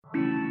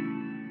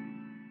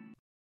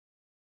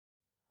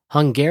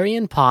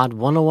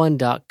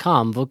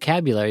HungarianPod101.com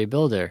Vocabulary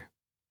Builder.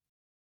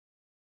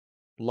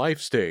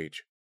 Life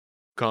stage.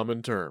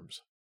 Common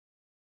terms.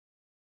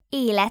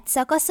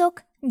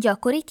 Életszakaszok,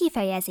 gyakori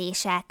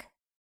kifejezések.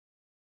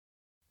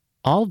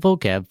 All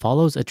vocab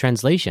follows a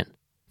translation.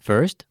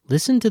 First,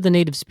 listen to the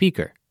native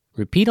speaker.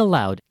 Repeat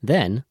aloud,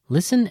 then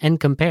listen and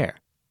compare.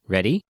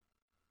 Ready?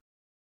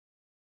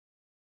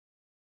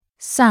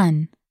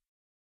 Son,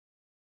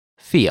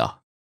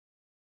 Fia.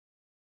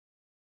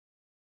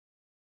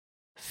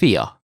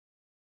 Fia.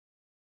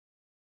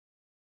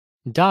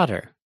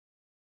 Daughter.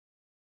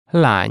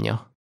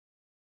 Lánya.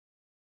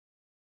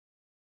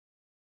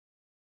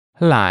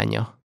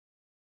 Lánya.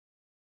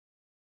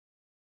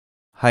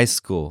 High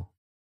school.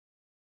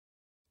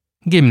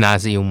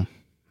 Gimnázium.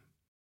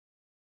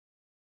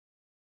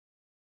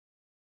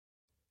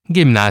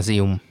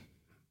 Gimnázium.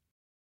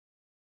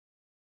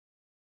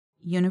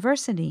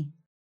 university,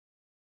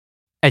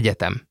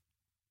 Egyetem.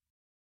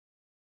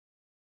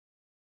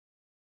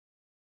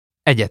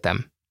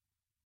 Egyetem.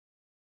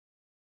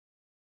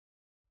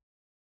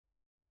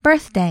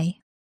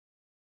 birthday,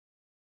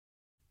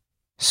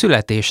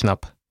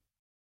 Születésnap.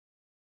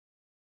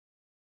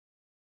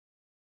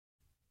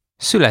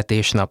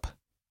 Születésnap.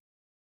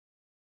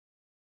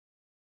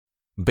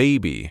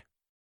 Baby.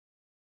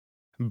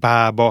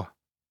 Bába.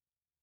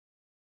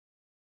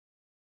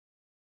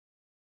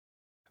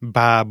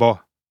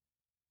 Bába.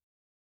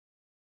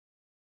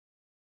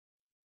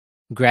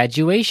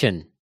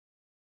 Graduation.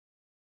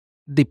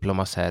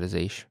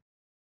 Diplomaszerzés.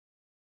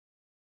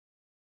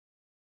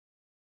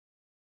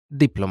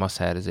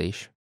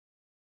 Diplomaszerzés.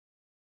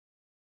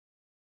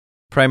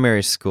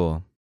 Primary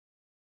school.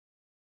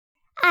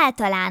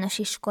 Általános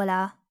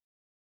iskola.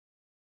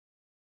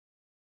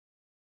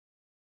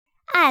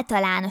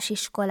 Általános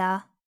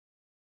iskola.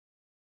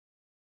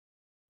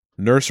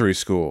 Nursery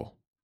school.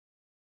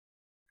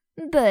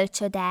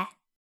 Bölcsöde.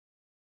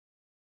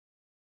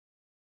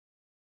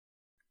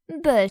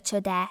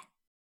 Bölcsöde.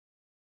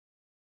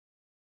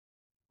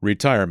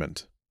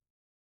 Retirement.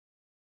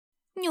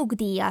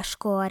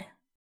 Nyugdíjaskor.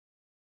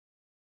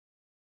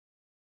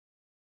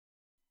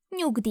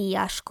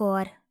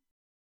 Nyugdíjaskor.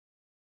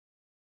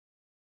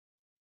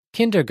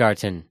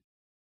 Kindergarten.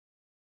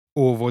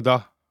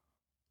 Óvoda.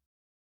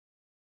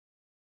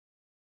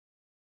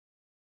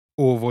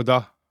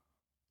 Óvoda.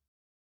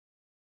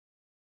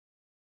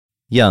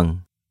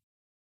 Young.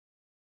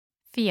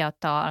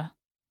 fiatal,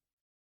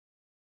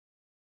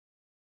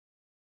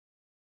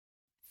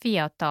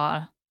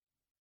 fiatal,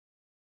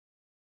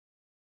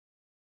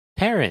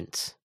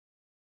 Parents.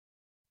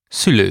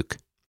 Szülők.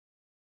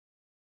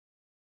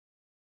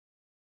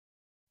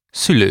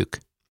 Szülők.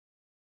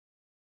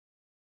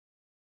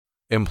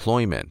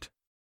 Employment.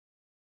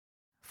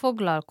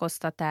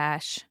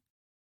 foglalkoztatás,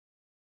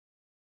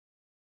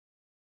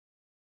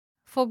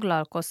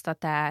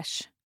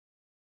 foglalkoztatás,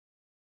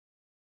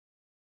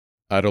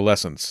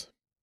 Adolescence.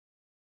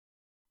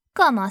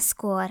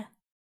 Kamaszkor.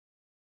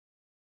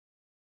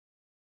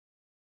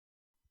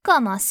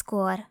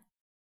 Kamaszkor.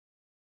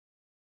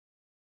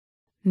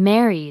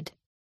 married,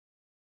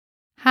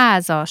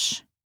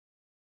 házas,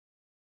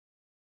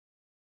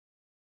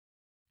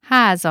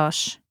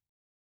 házas,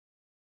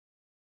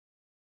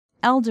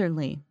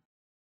 elderly,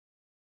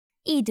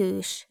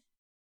 Idős.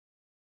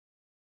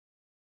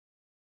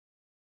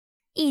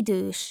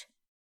 Idős.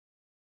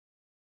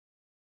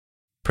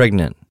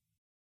 Pregnant.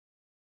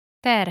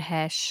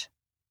 terhes,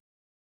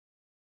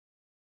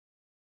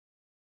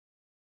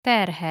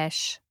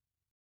 terhes,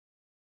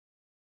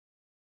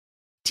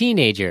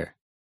 Teenager.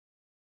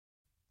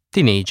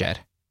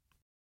 Tinédzser.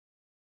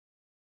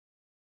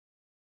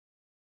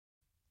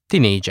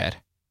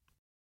 Tinédzser.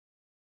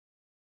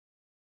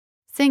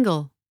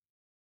 single,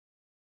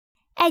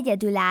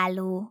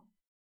 Egyedülálló.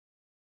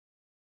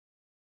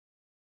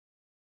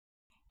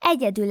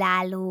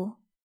 Egyedülálló.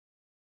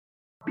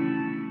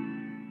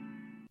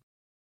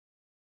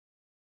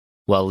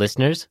 Well,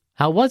 listeners,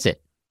 how was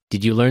it?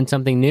 Did you learn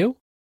something new?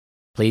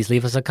 Please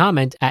leave us a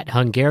comment at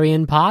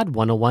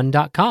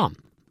HungarianPod101.com.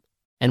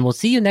 And we'll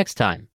see you next time.